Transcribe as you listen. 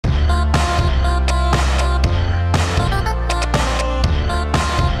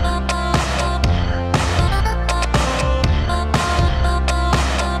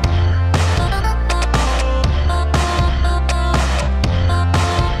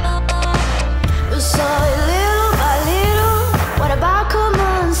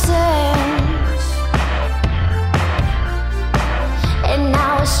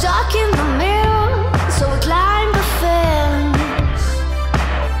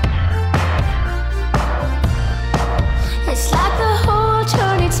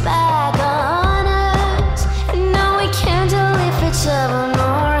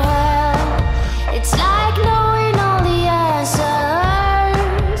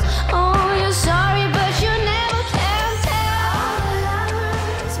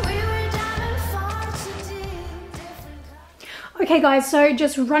Okay guys, so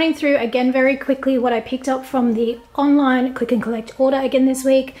just running through again very quickly what I picked up from the online click and collect order again this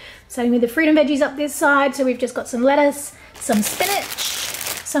week. Starting with the fruit and veggies up this side. So we've just got some lettuce, some spinach,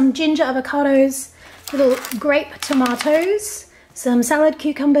 some ginger avocados, little grape tomatoes, some salad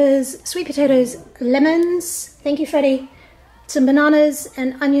cucumbers, sweet potatoes, lemons, thank you Freddie, some bananas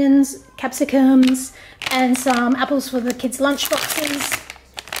and onions, capsicums, and some apples for the kids' lunch boxes.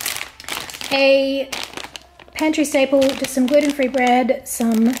 A pantry staple, just some gluten-free bread,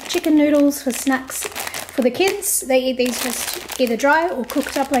 some chicken noodles for snacks for the kids. They eat these just either dry or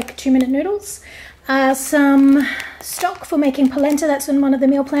cooked up like 2-minute noodles. Some stock for making polenta, that's in one of the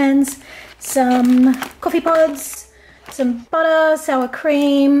meal plans. Some coffee pods, some butter, sour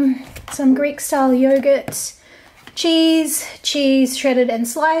cream, some Greek-style yogurt, cheese shredded and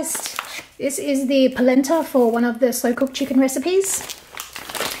sliced. This is the polenta for one of the slow-cooked chicken recipes.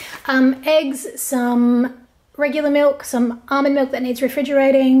 Eggs, some regular milk, some almond milk that needs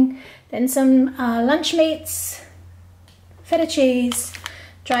refrigerating, then some lunch meats, feta cheese,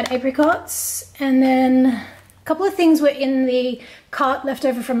 dried apricots, and then a couple of things were in the cart left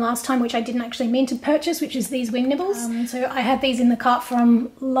over from last time which I didn't actually mean to purchase, which is these wing nibbles. So I had these in the cart from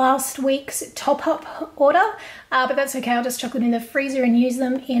last week's top-up order, but that's okay, I'll just chuck them in the freezer and use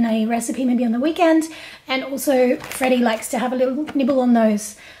them in a recipe maybe on the weekend. And also Freddie likes to have a little nibble on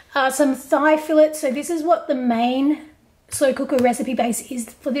those. Some thigh fillets, so this is what the main slow cooker recipe base is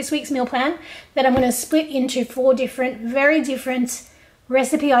for this week's meal plan, that I'm going to split into 4 different, very different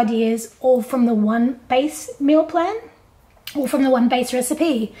recipe ideas, all from the one base meal plan, or from the one base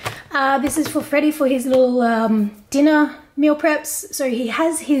recipe. This is for Freddie for his little dinner meal preps. So he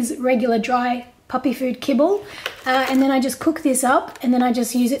has his regular dry puppy food kibble, and then I just cook this up, and then I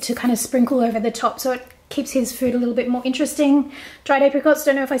just use it to kind of sprinkle over the top, so it keeps his food a little bit more interesting. Dried apricots,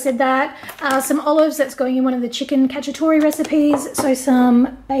 don't know if I said that. Some olives, that's going in one of the chicken cacciatore recipes. So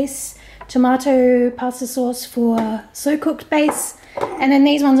some base tomato pasta sauce for slow cooked base. And then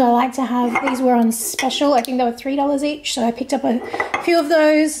these ones I like to have, these were on special, I think they were $3 each, so I picked up a few of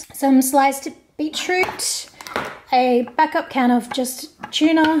those. Some sliced beetroot, a backup can of just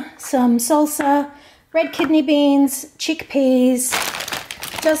tuna, some salsa, red kidney beans, chickpeas,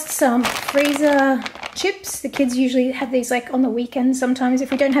 just some freezer chips. The kids usually have these like on the weekends sometimes.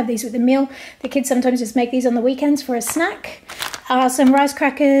 If we don't have these with the meal, the kids sometimes just make these on the weekends for a snack. Some rice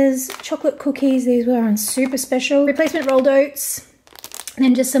crackers, chocolate cookies, these were on super special. Replacement rolled oats, and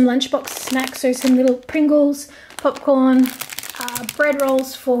then just some lunchbox snacks, so some little Pringles, popcorn, bread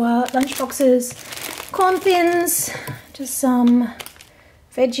rolls for lunch boxes, corn thins, just some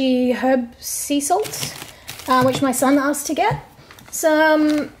veggie herb sea salt, which my son asked to get,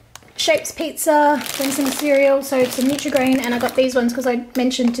 some Shapes pizza, then some cereal, so some Nutri-Grain, and I got these ones because I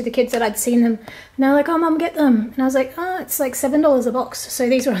mentioned to the kids that I'd seen them, and they're like, oh Mum, get them, and I was like, oh, it's like $7 a box, so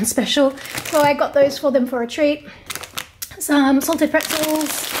these were on special, so I got those for them for a treat. Some salted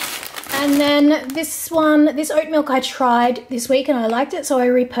pretzels, and then this oat milk I tried this week and I liked it, so I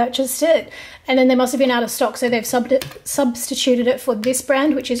repurchased it, and then they must have been out of stock, so they've substituted it for this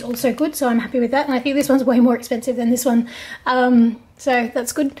brand, which is also good, so I'm happy with that. And I think this one's way more expensive than this one, so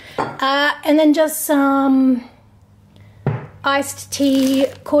that's good. And then just some iced tea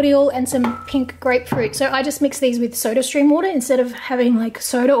cordial and some pink grapefruit. So I just mix these with soda stream water instead of having like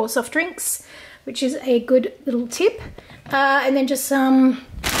soda or soft drinks, which is a good little tip. And then just some,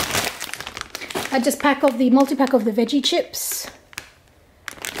 multi-pack of the veggie chips.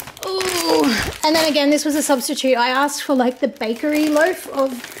 Ooh. And then again, this was a substitute. I asked for like the bakery loaf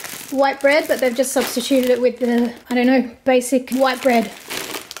of white bread, but they've just substituted it with the, I don't know, basic white bread.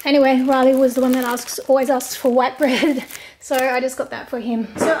 Anyway, Riley was the one that always asks for white bread, so I just got that for him.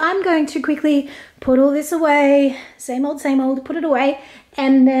 So I'm going to quickly put all this away, same old, put it away,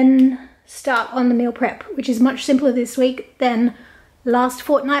 and then start on the meal prep, which is much simpler this week than last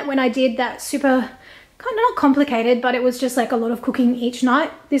fortnight when I did that super, kind of not complicated, but it was just like a lot of cooking each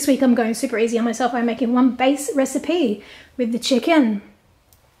night. This week I'm going super easy on myself. I'm making one base recipe with the chicken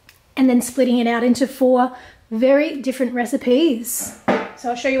and then splitting it out into 4 very different recipes. So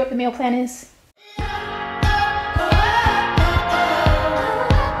I'll show you what the meal plan is.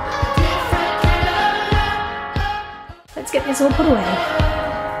 Let's get this all put away.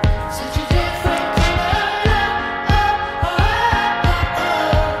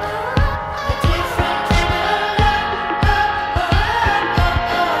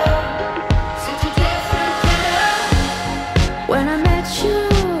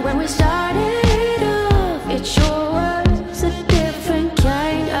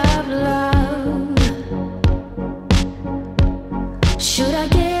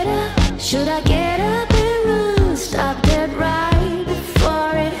 Should I get up and run? Stop dead right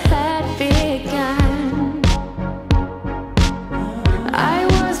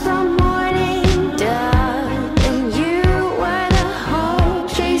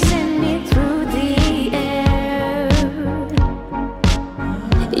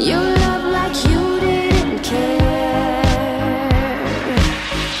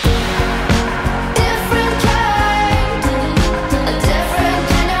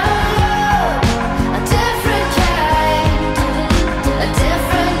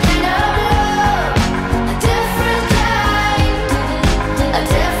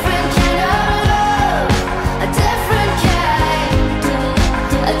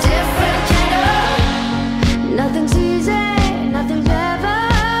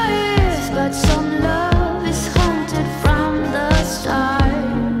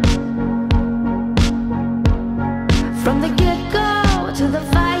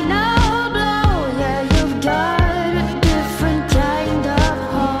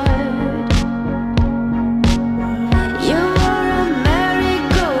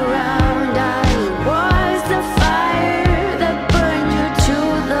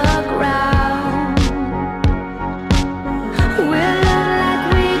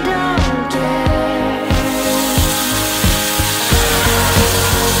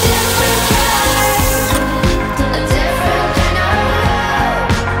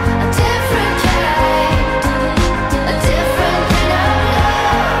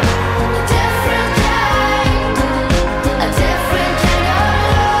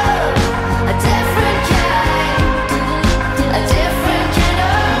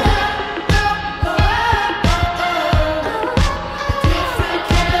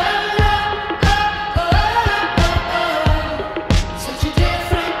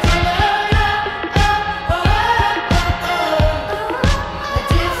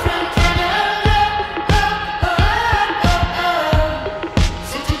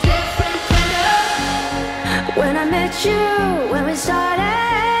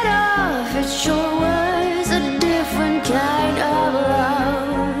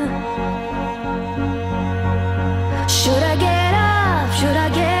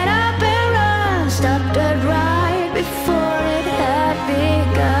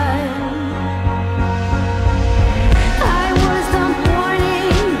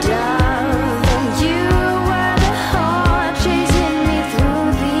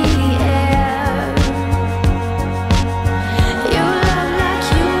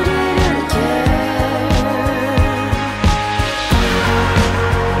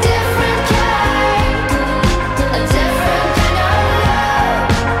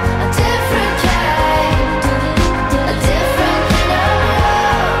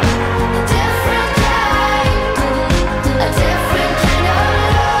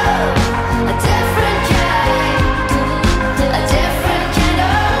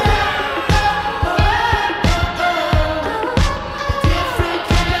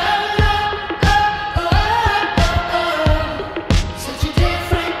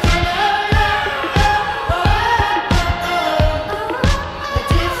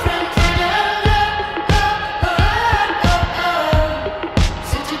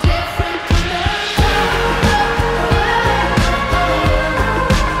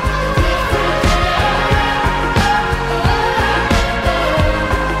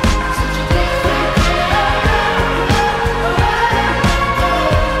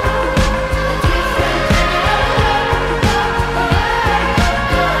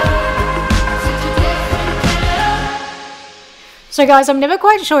So guys, I'm never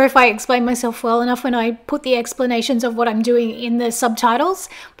quite sure if I explain myself well enough when I put the explanations of what I'm doing in the subtitles,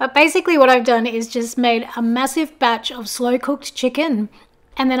 but basically what I've done is just made a massive batch of slow cooked chicken,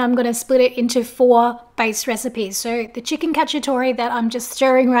 and then I'm going to split it into 4 base recipes. So the chicken cacciatore that I'm just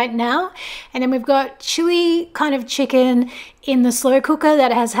stirring right now, and then we've got chili kind of chicken in the slow cooker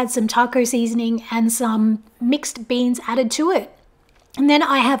that has had some taco seasoning and some mixed beans added to it. And then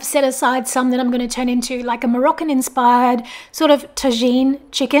I have set aside some that I'm going to turn into like a Moroccan-inspired sort of tagine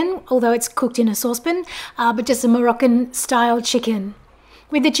chicken, although it's cooked in a saucepan, but just a Moroccan-style chicken.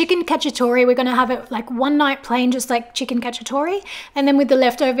 With the chicken cacciatore, we're going to have it like one night plain, just like chicken cacciatore. And then with the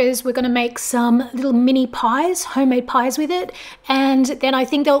leftovers, we're going to make some little mini pies, homemade pies with it. And then I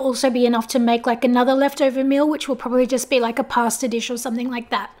think there'll also be enough to make like another leftover meal, which will probably just be like a pasta dish or something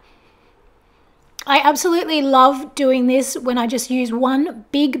like that. I absolutely love doing this when I just use one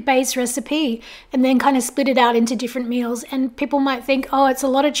big base recipe and then kind of split it out into different meals. And people might think, oh, it's a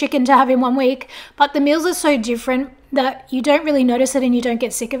lot of chicken to have in one week, but the meals are so different that you don't really notice it and you don't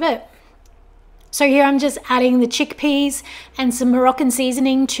get sick of it. So here I'm just adding the chickpeas and some Moroccan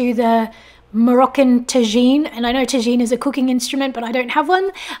seasoning to the Moroccan tagine. And I know tagine is a cooking instrument, but I don't have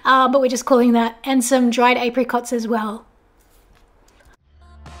one, but we're just calling that, and some dried apricots as well.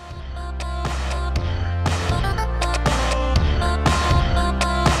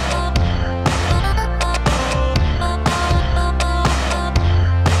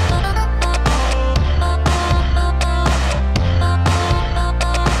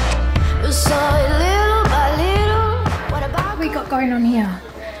 Going on here,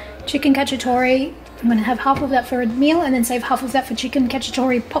 chicken cacciatore. I'm going to have half of that for a meal and then save half of that for chicken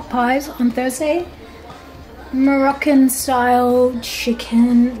cacciatore pot pies on Thursday. Moroccan style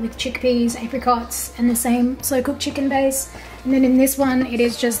chicken with chickpeas, apricots, and the same slow cooked chicken base. And then in this one, it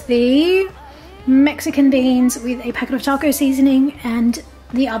is just the Mexican beans with a packet of taco seasoning and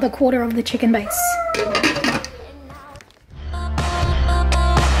the other quarter of the chicken base.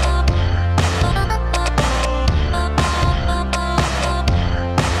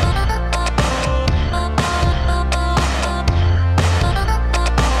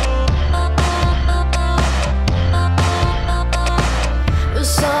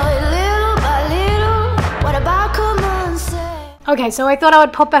 Okay, so I thought I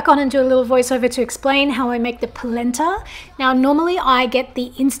would pop back on and do a little voiceover to explain how I make the polenta. Now, normally I get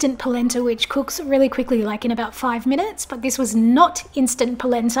the instant polenta, which cooks really quickly, like in about 5 minutes, but this was not instant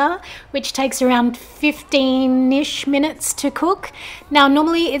polenta, which takes around 15-ish minutes to cook. Now,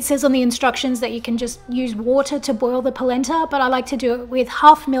 normally it says on the instructions that you can just use water to boil the polenta, but I like to do it with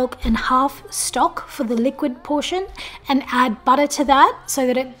half milk and half stock for the liquid portion and add butter to that so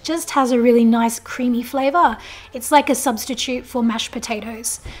that it just has a really nice creamy flavor. It's like a substitute for mashed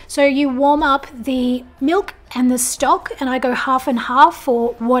potatoes. So you warm up the milk and the stock, and I go half and half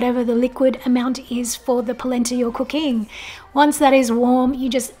for whatever the liquid amount is for the polenta you're cooking. Once that is warm, you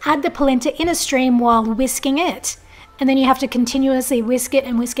just add the polenta in a stream while whisking it. And then you have to continuously whisk it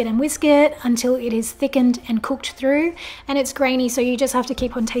and whisk it and whisk it until it is thickened and cooked through, and it's grainy, so you just have to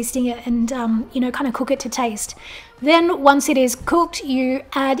keep on tasting it and you know, kind of cook it to taste. Then once it is cooked, you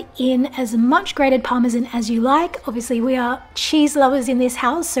add in as much grated Parmesan as you like. Obviously we are cheese lovers in this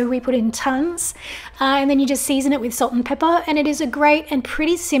house, so we put in tons. And then you just season it with salt and pepper, and it is a great and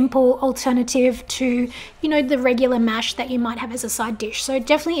pretty simple alternative to, you know, the regular mash that you might have as a side dish. So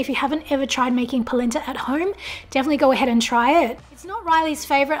definitely, if you haven't ever tried making polenta at home, definitely go ahead and try it. It's not Riley's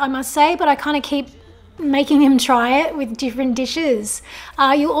favorite, I must say, but I kind of keep making him try it with different dishes.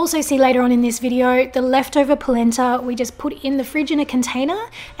 You'll also see later on in this video the leftover polenta we just put in the fridge in a container,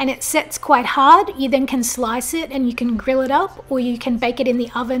 and it sets quite hard. You then can slice it and you can grill it up, or you can bake it in the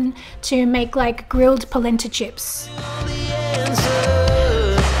oven to make like grilled polenta chips.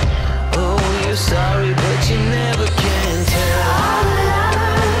 Sorry, but you never can tell.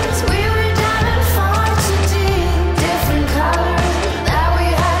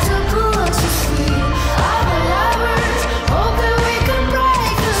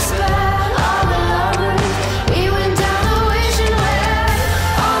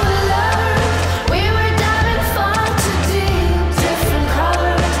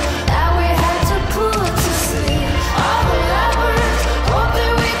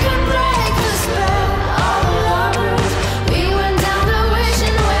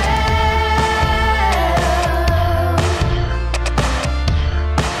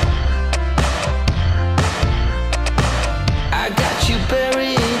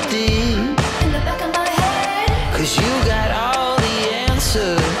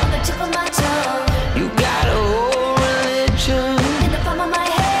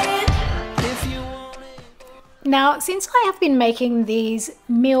 Now, since I have been making these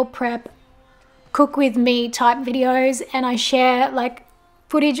meal prep, cook with me type videos, and I share like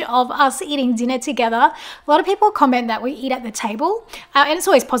footage of us eating dinner together, a lot of people comment that we eat at the table, and it's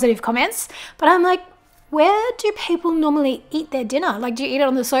always positive comments, but I'm like, where do people normally eat their dinner? Like, do you eat it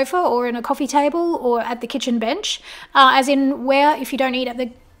on the sofa or in a coffee table or at the kitchen bench? As in, where, if you don't eat at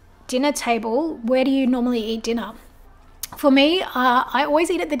the dinner table, where do you normally eat dinner? For me, I always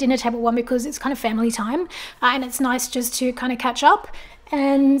eat at the dinner table, one, because it's kind of family time, and it's nice just to kind of catch up.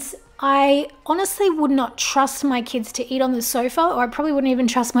 And I honestly would not trust my kids to eat on the sofa, or I probably wouldn't even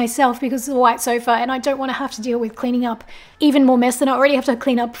trust myself because it's a white sofa and I don't want to have to deal with cleaning up even more mess than I already have to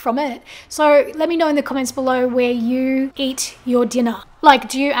clean up from it. So let me know in the comments below where you eat your dinner. Like,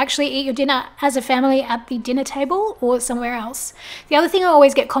 do you actually eat your dinner as a family at the dinner table or somewhere else? The other thing I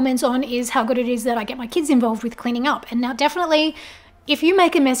always get comments on is how good it is that I get my kids involved with cleaning up. And now definitely, if you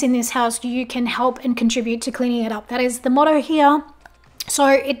make a mess in this house, you can help and contribute to cleaning it up. That is the motto here. So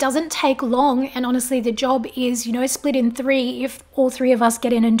it doesn't take long, and honestly the job is, you know, split in three if all three of us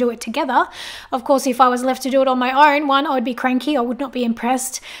get in and do it together. Of course, if I was left to do it on my own, one, I would be cranky, I would not be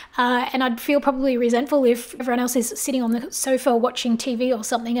impressed, and I'd feel probably resentful if everyone else is sitting on the sofa watching TV or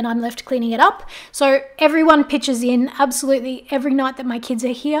something and I'm left cleaning it up. So everyone pitches in absolutely every night that my kids are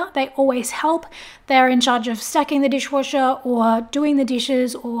here. They always help. They're in charge of stacking the dishwasher or doing the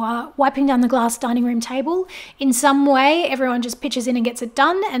dishes or wiping down the glass dining room table. In some way, everyone just pitches in and gets it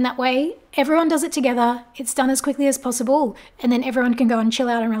done, and that way everyone does it together. It's done as quickly as possible, and then everyone can go and chill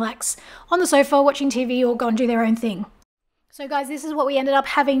out and relax on the sofa watching TV or go and do their own thing. So guys, this is what we ended up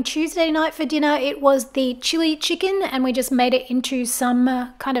having Tuesday night for dinner. It was the chili chicken, and we just made it into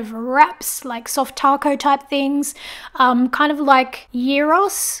some kind of wraps, like soft taco type things, kind of like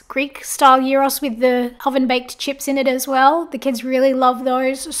gyros, Greek style gyros with the oven baked chips in it as well. The kids really love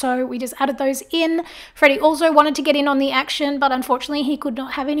those, so we just added those in. Freddie also wanted to get in on the action, but unfortunately he could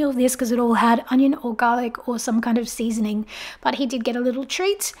not have any of this because it all had onion or garlic or some kind of seasoning, but he did get a little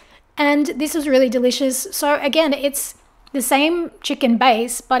treat, and this is really delicious. So again, it's the same chicken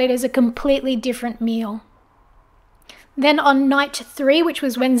base, but it is a completely different meal. Then on night 3, which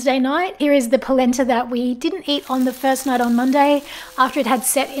was Wednesday night, here is the polenta that we didn't eat on the first night on Monday. After it had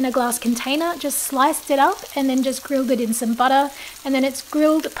set in a glass container, just sliced it up and then just grilled it in some butter. And then it's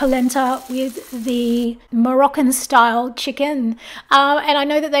grilled polenta with the Moroccan style chicken. And I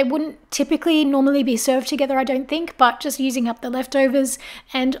know that they wouldn't typically normally be served together, I don't think, but just using up the leftovers.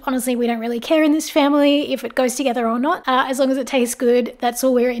 And honestly, we don't really care in this family if it goes together or not. As long as it tastes good, that's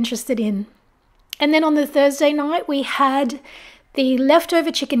all we're interested in. And then on the Thursday night, we had the leftover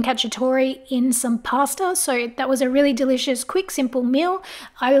chicken cacciatore in some pasta. So that was a really delicious, quick, simple meal.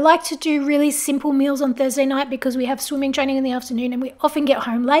 I like to do really simple meals on Thursday night because we have swimming training in the afternoon and we often get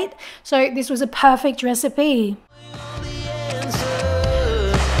home late. So this was a perfect recipe.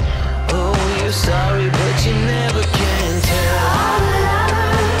 Oh, you're sorry, but you never can tell.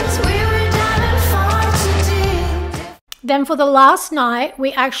 Then for the last night,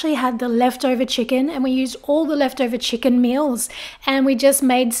 we actually had the leftover chicken, and we used all the leftover chicken meals, and we just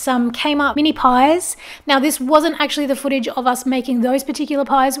made some Kmart mini pies. Now this wasn't actually the footage of us making those particular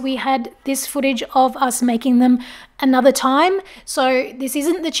pies. We had this footage of us making them another time. So this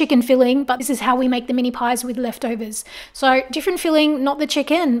isn't the chicken filling, but this is how we make the mini pies with leftovers. So different filling, not the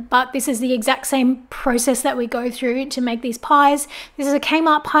chicken, but this is the exact same process that we go through to make these pies. This is a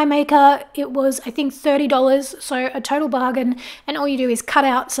Kmart pie maker. It was, I think, $30, so a total bargain. And all you do is cut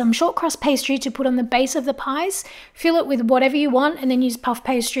out some short crust pastry to put on the base of the pies, fill it with whatever you want, and then use puff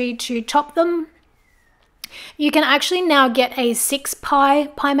pastry to top them. You can actually now get a 6-pie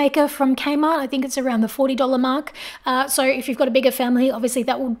pie maker from Kmart. I think it's around the $40 mark. So if you've got a bigger family, obviously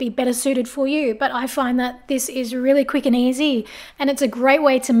that would be better suited for you. But I find that this is really quick and easy, and it's a great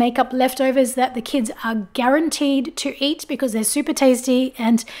way to make up leftovers that the kids are guaranteed to eat because they're super tasty.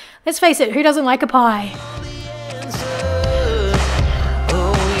 And let's face it, who doesn't like a pie?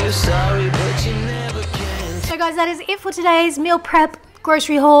 So guys, that is it for today's meal prep,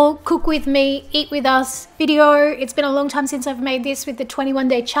 grocery haul, cook with me, eat with us video. It's been a long time since I've made this with the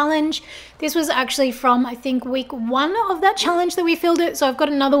 21-day challenge. This was actually from, I think, week 1 of that challenge that we filled it. So I've got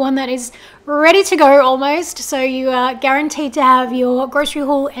another one that is ready to go almost. So you are guaranteed to have your grocery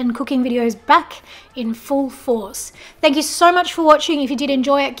haul and cooking videos back in full force. Thank you so much for watching. If you did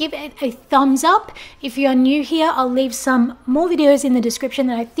enjoy it, give it a thumbs up. If you are new here, I'll leave some more videos in the description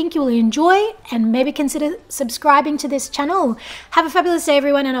that I think you will enjoy, and maybe consider subscribing to this channel. Have a fabulous day,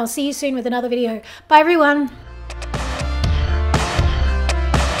 everyone, and I'll see you soon with another video. Bye, everyone.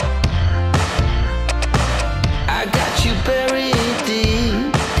 I got you buried